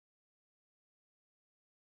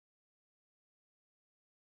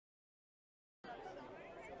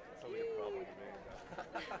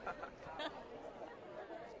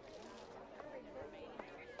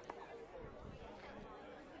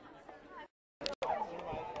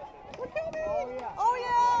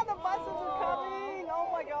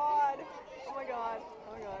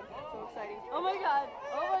So exciting. Oh my god.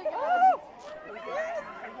 Oh my god.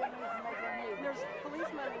 There's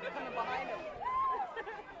policemen coming behind him.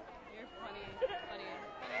 You're funny. Funny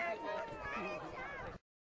people.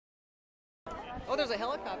 Oh, there's a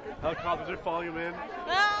helicopter. Helicopters are following him in.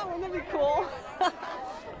 Ah, wouldn't that be cool?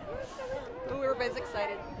 We were both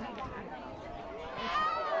excited.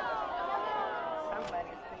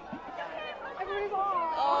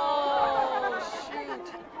 Oh,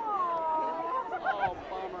 shoot. Oh,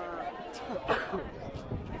 bummer.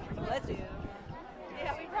 Bless you.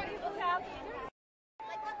 Yeah, we brought people's house.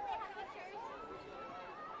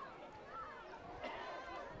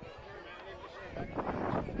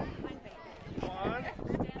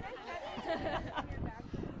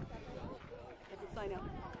 That's a sign out.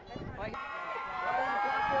 Right.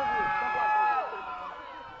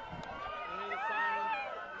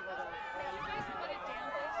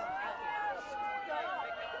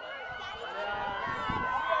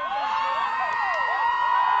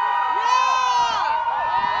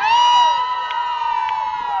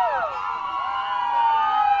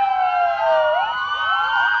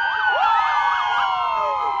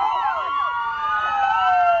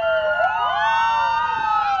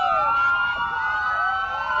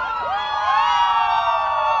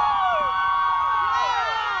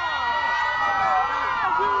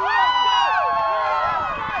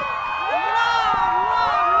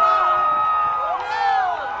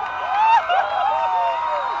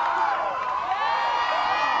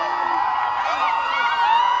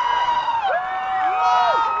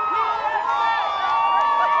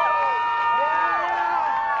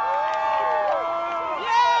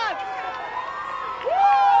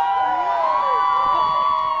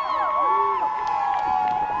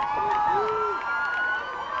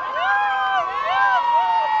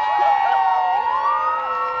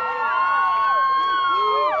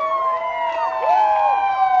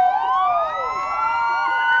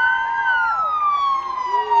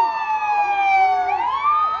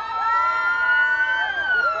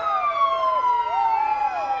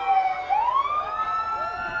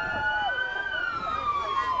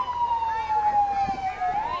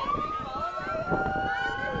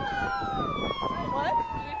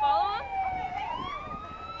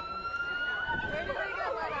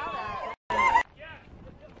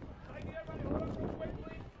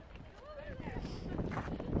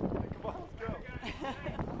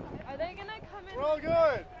 Are they gonna come in? We're all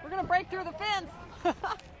good. We're gonna break through the fence.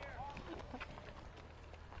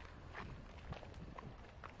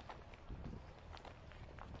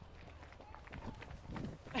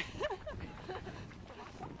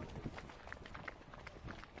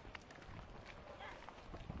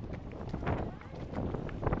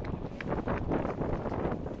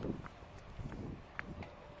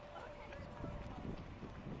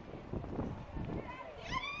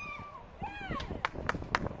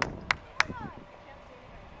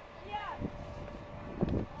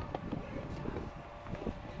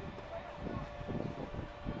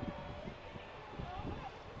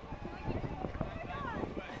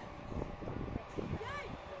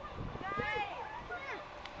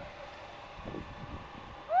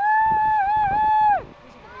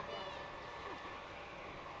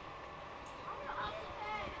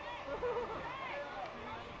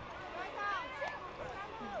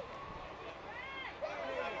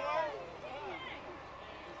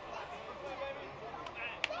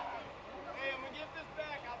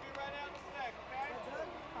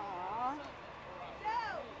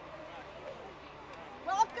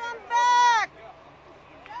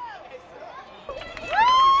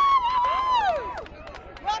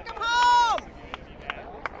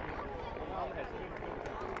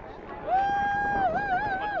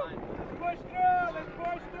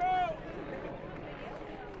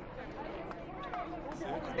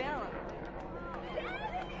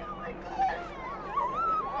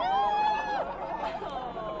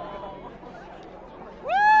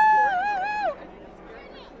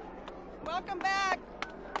 Welcome back.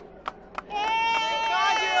 Thank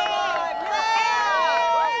God you're alive.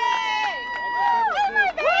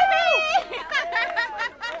 Yay!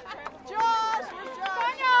 Josh, where's Josh?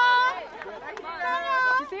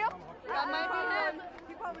 You see him? That might be him.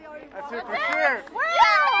 He probably already That's it for sure. Where?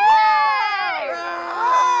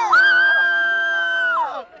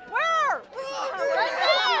 Right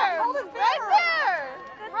there! Hold his Right banner. there!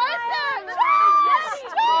 Right there! Yes!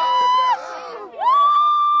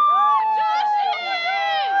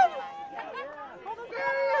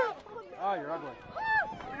 Oh, you're ugly.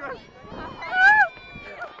 Josh!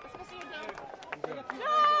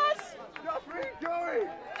 Josh, where are you going?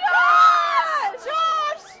 Josh!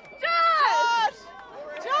 Josh! Josh!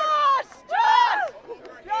 Josh! Josh!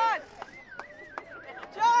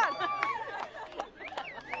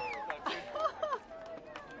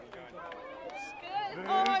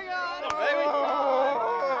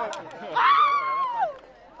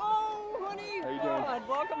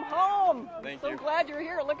 so glad you're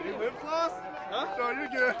here. Look at Any you. lips lost? Huh? No, you're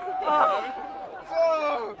good. Oh.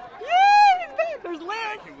 Oh, Yay, he's back. There's Liz.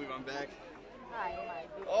 I can't believe I'm back.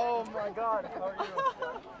 oh my God. How are you?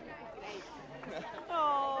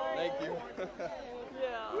 Oh. Thank you.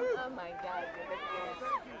 Yeah. Oh my God.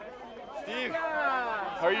 Steve,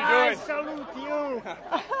 How are you I doing? salute you.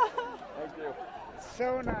 thank you.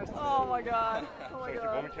 So nice. Oh my God. Oh my You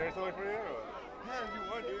want God. me to carry something for you? Yeah, if you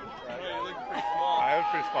want, dude. Right, you look pretty small. I am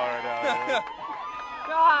pretty small right now.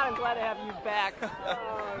 God, I'm glad to have you back.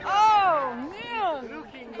 Oh man.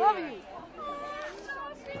 Love you.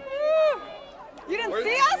 Woo. You didn't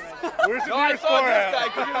see us? Where's the No, I nearest saw store this at? guy.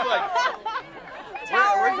 Could you like,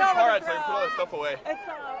 Towering where's the over car the at so I can put all crowd. this stuff away?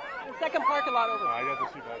 It's the second parking lot over. I got the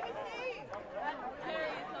shoe back.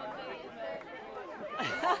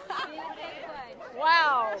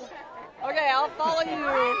 Wow. Okay, I'll follow you.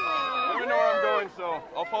 I don't even know where I'm going, so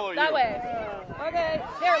I'll follow you. That way. Okay.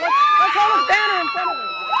 Here, let's hold his banner in front of him.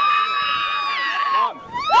 Mom,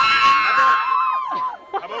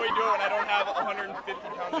 how about we do it when I don't have 150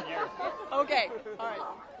 pounds a year? Okay. All right.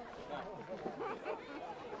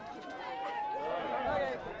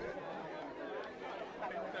 Okay.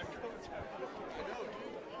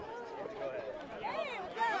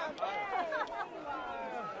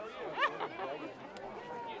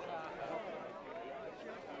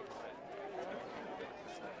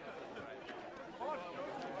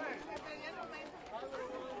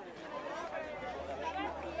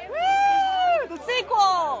 Woo! The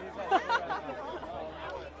sequel!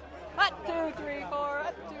 1, 2, 3, 4.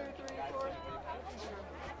 1, 2, 3, 4.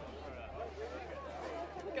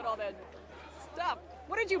 Look at all that stuff.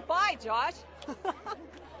 What did you buy, Josh?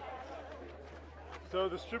 So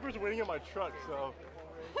the strippers are waiting at my truck, so.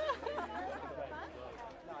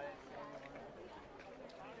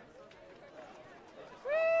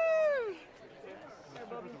 Woo! The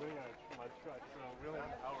strippers are waiting at my truck, so we only have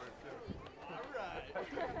an hour too.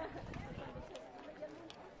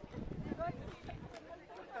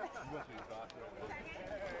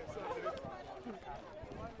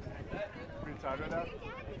 Pretty tired right now?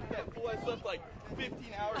 Yeah, fool, I slept like 15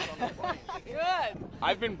 hours on the plane. Good.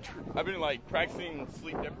 I've been like practicing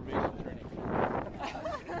sleep deprivation training.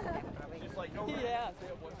 Just like no rest Yeah.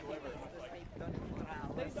 whatsoever.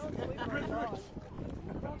 They don't sleep very long.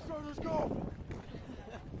 Let's go!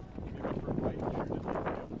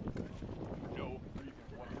 No reason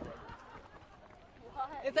whatsoever.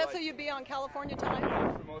 Is that so you'd be on California time?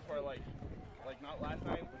 For the most part, like not last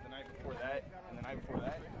night, but the night before that, and the night before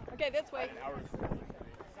that. Okay, this way. An hour.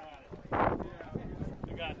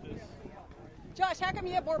 You got this. Josh, how come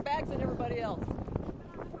you have more bags than everybody else?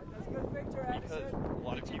 Because a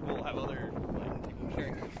lot of people have other people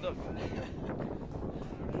carrying their stuff.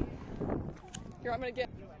 Here, I'm gonna get.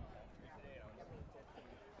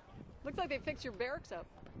 Looks like they fixed your barracks up.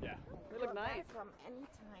 Yeah. They look nice. From any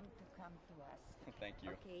time to come to us. Thank you.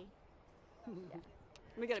 Okay.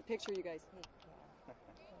 Let me get a picture, you guys.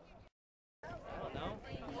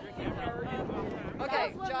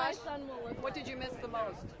 Okay, Josh, what did you miss the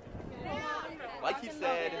most? Like he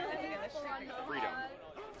said, freedom.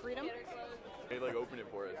 Freedom? They like opened it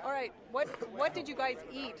for us. All right, what did you guys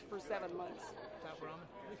eat for 7 months?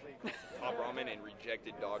 Top ramen and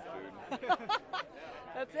rejected dog food.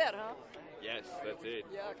 That's it, huh? Yes, that's it.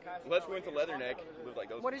 Yuck. Let's go into Leatherneck. Live like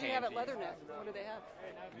those. What did you have at pansies. Leatherneck? What do they have?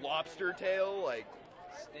 Lobster tail, like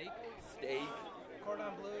steak.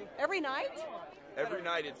 Cordon bleu. Every night? Every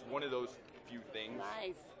night it's one of those few things.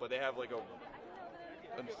 Nice. But they have like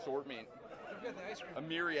an assortment, You've got the ice cream. a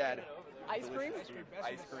myriad. Ice cream? delicious food.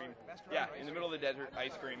 Ice cream. Yeah, in the middle of the desert,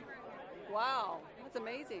 ice cream. Wow, that's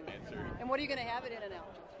amazing. Answer. And what are you going to have it in and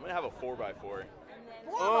out? I'm gonna have a 4x4.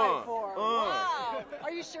 4x4. Wow.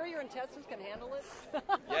 Are you sure your intestines can handle it?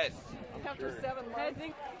 Yes. I'm After sure. 7 months?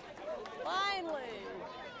 Finally.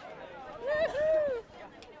 Woohoo!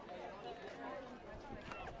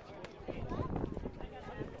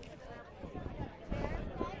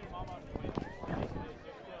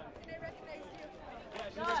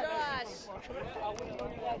 Josh.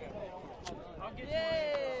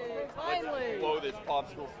 Yay! Finally. Blow this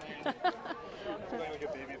popsicle stand. It's like a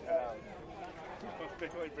baby's house. It's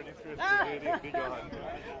picking like Britney Spears Ah. be gone.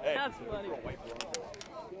 Hey, That's funny. throw a white bro.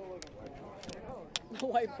 The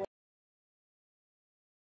white boy.